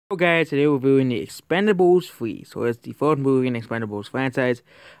Hello guys, today we're reviewing the Expendables 3. So it's the fourth movie in the Expendables franchise.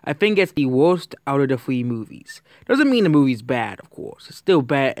 I think it's the worst out of the three movies. Doesn't mean the movie's bad, of course. It's still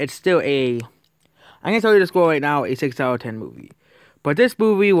bad. It's still I'm gonna tell you the score right now, a 6 out of 10 movie. But this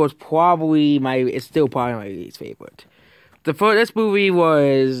movie was it's still probably my least favorite. This movie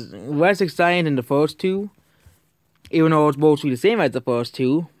was less exciting than the first two, even though it's mostly the same as the first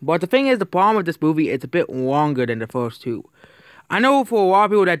two. But the thing is, the problem with this movie, it's a bit longer than the first two. I know for a lot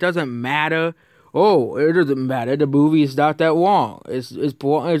of people that doesn't matter. Oh, it doesn't matter. The movie is not that long. It's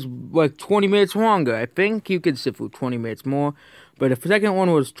like 20 minutes longer. I think you could sit through 20 minutes more. But the second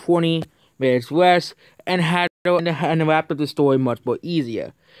one was 20 minutes less and wrapped up the story much more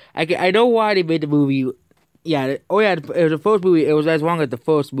easier. I know why they made the movie. Yeah, it was the first movie. It was as long as the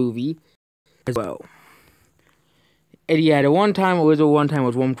first movie as well. And yeah, the original one time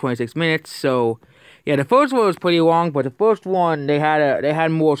was 126 minutes. So yeah, the first one was pretty long, but the first one they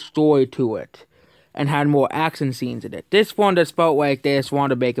had more story to it, and had more action scenes in it. This one just felt like they just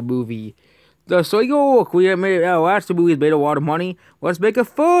wanted to make a movie. So yo, look, last two movies made a lot of money. Let's make a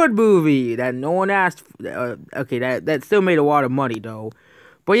third movie that no one asked. Okay, that still made a lot of money though.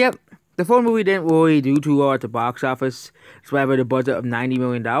 But yep, the third movie didn't really do too well at the box office. It's having a budget of $90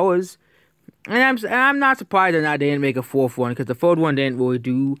 million. And I'm not surprised that they didn't make a fourth one, because the third one didn't really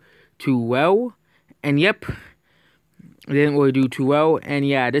do too well. And yep, it didn't really do too well. And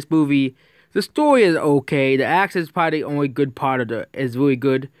yeah, this movie, the story is okay. The action is probably the only good part of is really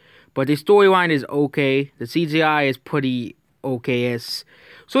good. But the storyline is okay. The CGI is pretty okay-ish.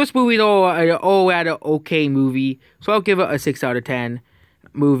 So this movie is all at an okay movie. So I'll give it a 6 out of 10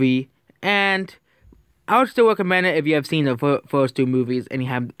 movie. And I would still recommend it if you have seen the first two movies and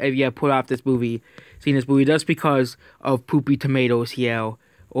if you have put off seen this movie just because of poopy tomatoes here,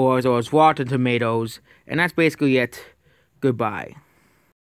 or rotten tomatoes. And that's basically it. Goodbye.